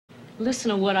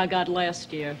Listen to what I got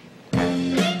last year. I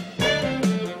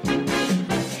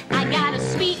got a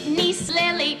sweet niece,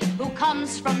 Lily, who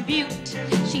comes from Butte.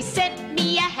 She sent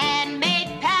me a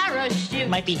handmade parachute.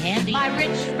 Might be handy. My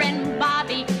rich friend,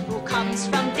 Bobby, who comes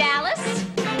from Dallas,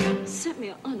 Sent me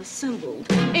an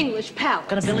unassembled English palace.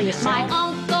 Gonna Billy yourself? my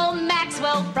uncle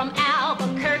Maxwell from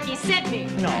Albuquerque sent me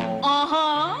No.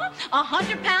 a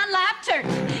 100-pound live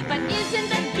turkey. But isn't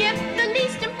the gift the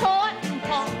least important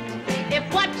part?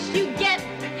 If what you get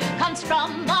comes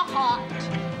from the heart,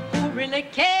 who really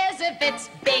cares if it's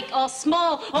big or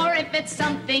small, or if it's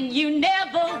something you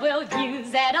never will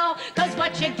use at all? 'Cause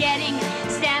what you're getting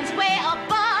stands way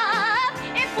above.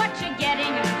 If what you're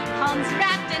getting comes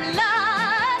wrapped in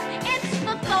love, it's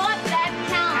the thought that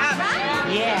counts,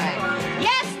 right? Yeah.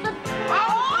 Yes, the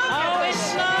Oh, it's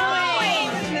snowing.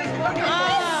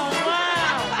 Oh,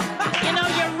 wow. You know,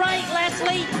 you're right,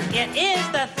 Leslie. It is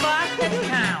the thought that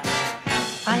counts.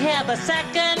 I have a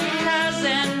second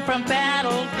cousin from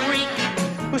Battle Creek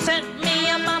who sent me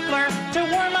a muffler to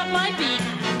warm up my beak.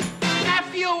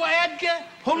 Nephew Edgar,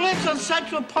 who lives in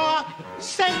Central Park,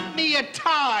 sent me a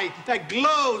tie that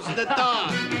glows in the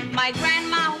dark. My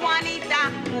grandma Juanita,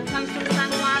 who comes from San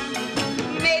Juan,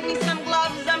 made me some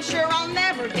gloves I'm sure I'll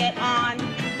never get on.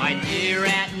 My dear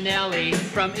Aunt Nellie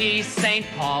from East St.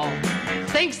 Paul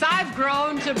thinks I've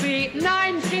grown to be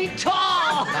 9 feet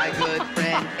tall. My good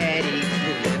friend Eddie,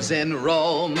 who lives in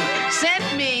Rome, sent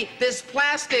me this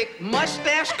plastic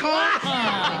mustache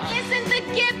comb. isn't the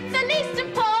gift the least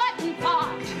important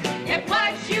part? If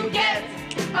what you get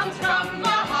comes from the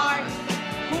heart,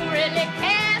 who really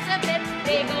cares if it's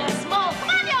big or